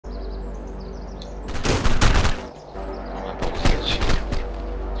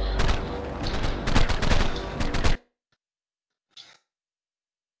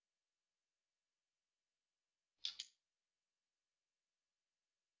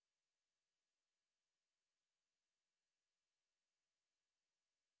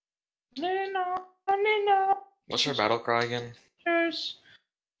What's our battle cry again?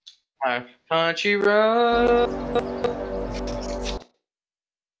 Punchy road.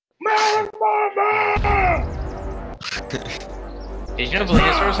 Did you know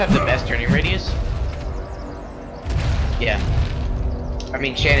Venusaurs have the best turning radius? Yeah. I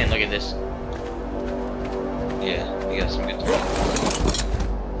mean, Shannon, look at this. Yeah, we got some good turning.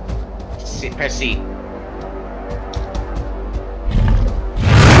 Press C.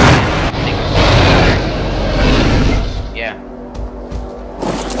 Yeah.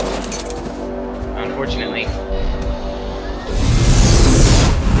 Unfortunately.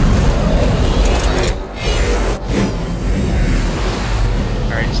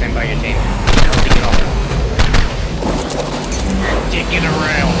 Alright, stand by your team. Take it off. Dicking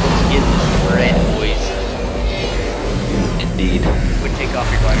around. Let's get this bread, boys. Indeed. Would take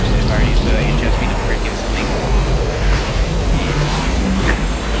off your glider suit already so that you just be the freaking something.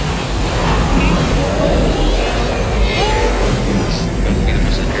 This is going to be the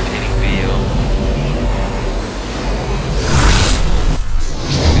most entertaining video. This is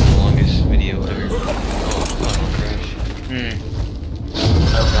going to be the longest video ever. Oh, Final Crash.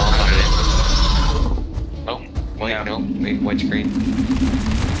 Oh, wait, no. Wait, white screen.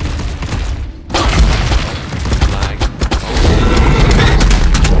 Lag.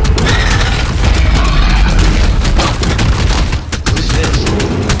 Who's this?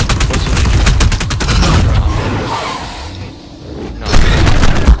 What's with it? No.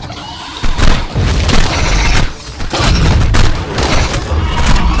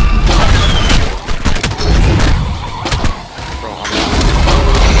 Bro, I'm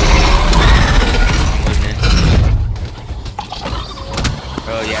living it.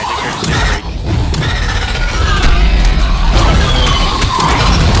 Oh yeah, I just heard shit break.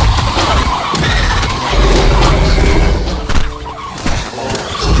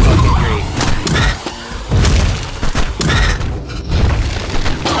 Fucking great.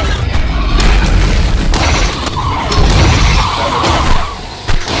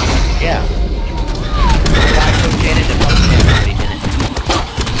 Yeah. I took Shannon to fuck Shannon, but he didn't.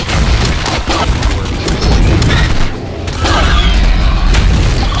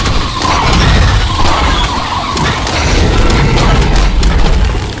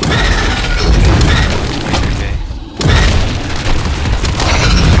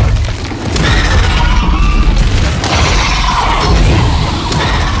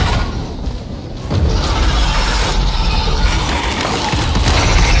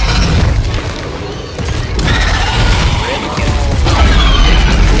 Okay.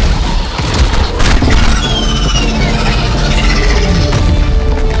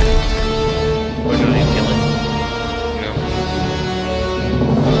 Or do they kill it? No.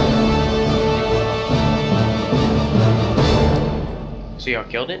 So y'all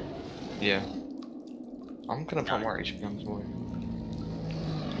killed it? Yeah. I'm gonna put more HP on this boy.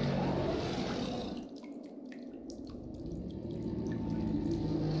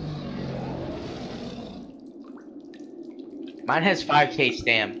 Mine has 5k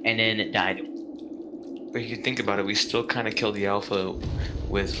stam, and then it died. But you can think about it, we still kind of killed the alpha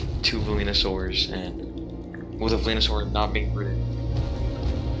with 2 Venusaurs and with a Venusaur not being rooted.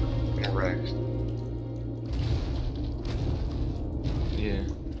 And Rex. Yeah.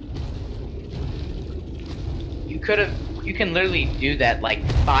 You can literally do that like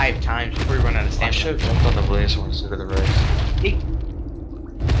 5 times before you run out of I stamina. should have jumped on the Venusaur instead of the Rex.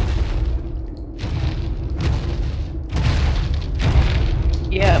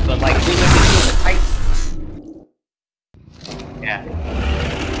 Yeah, but like we literally killed the Titan. Yeah.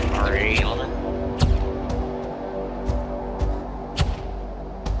 Alright.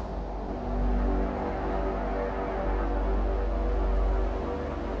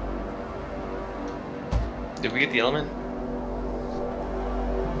 Did we get the element?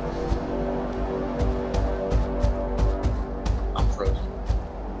 I'm frozen.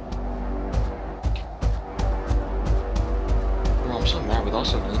 Bro, I'm so mad with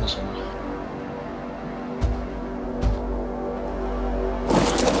also doing this one.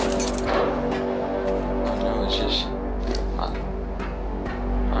 I know, it's just...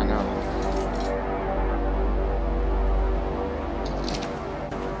 I know.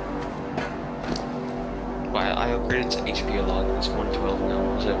 But I upgraded to HP a lot. It's 112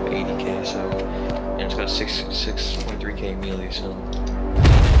 now. It's at 80k, so... And it's got 6.3k melee, so...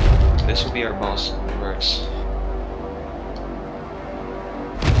 This will be our boss, Rex.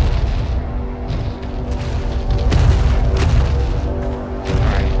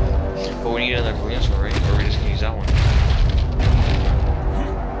 Alright. But we need another Venusaur, right? Or are we just gonna use that one?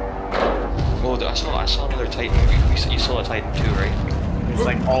 Well, I saw another Titan. You saw a Titan too, right? There's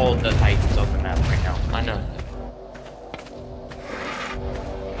like all the Titans on the map right now. I know.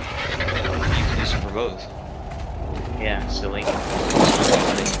 You can use it for both. Yeah, silly. I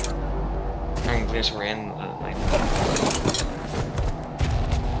mean, Venusaur and like.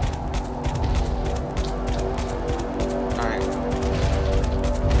 Alright.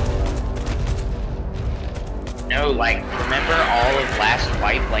 No, like, remember all of last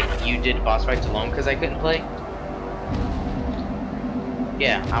fight, like, you did boss fights alone because I couldn't play?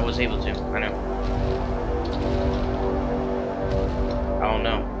 Yeah, I was able to. I know. I don't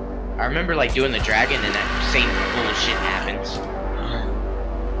know. I remember, like, doing the dragon and that same bullshit happens.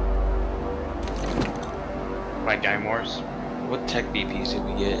 Like Dimorphs. What tech BPs did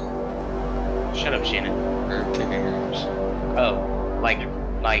we get? Shut up, Shannon. Or tech engrams? Oh, like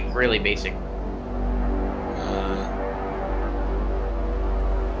really basic.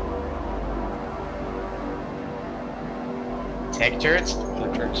 Tech turrets?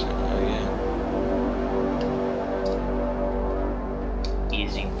 Tech turrets. Oh yeah.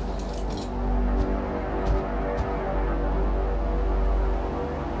 Easy.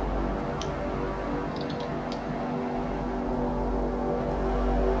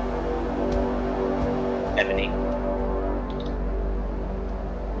 Ebony.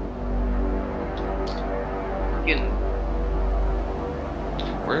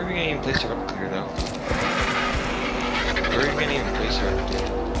 Where are we gonna even place our up clear though? Where are we gonna even place our up clear?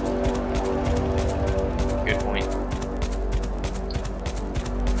 Good point.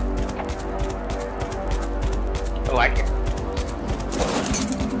 Oh, I can.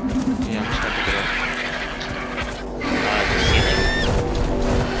 Yeah, I'm just gonna pick it up. The ceiling.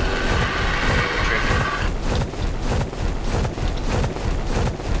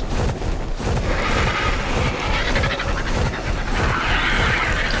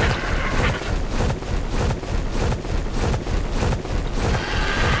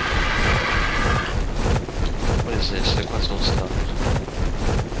 What is this? Like, what's all stuff?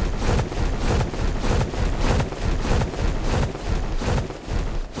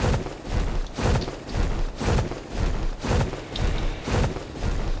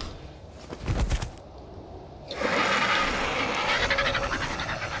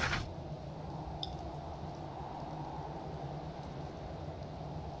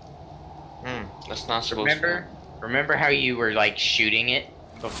 That's not supposed to. Remember how you were like shooting it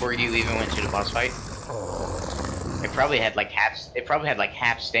before you even went to the boss fight? It probably had like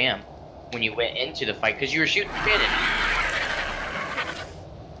half stam when you went into the fight because you were shooting Shannon.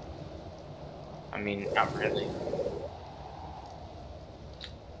 I mean, not really.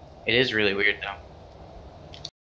 It is really weird though.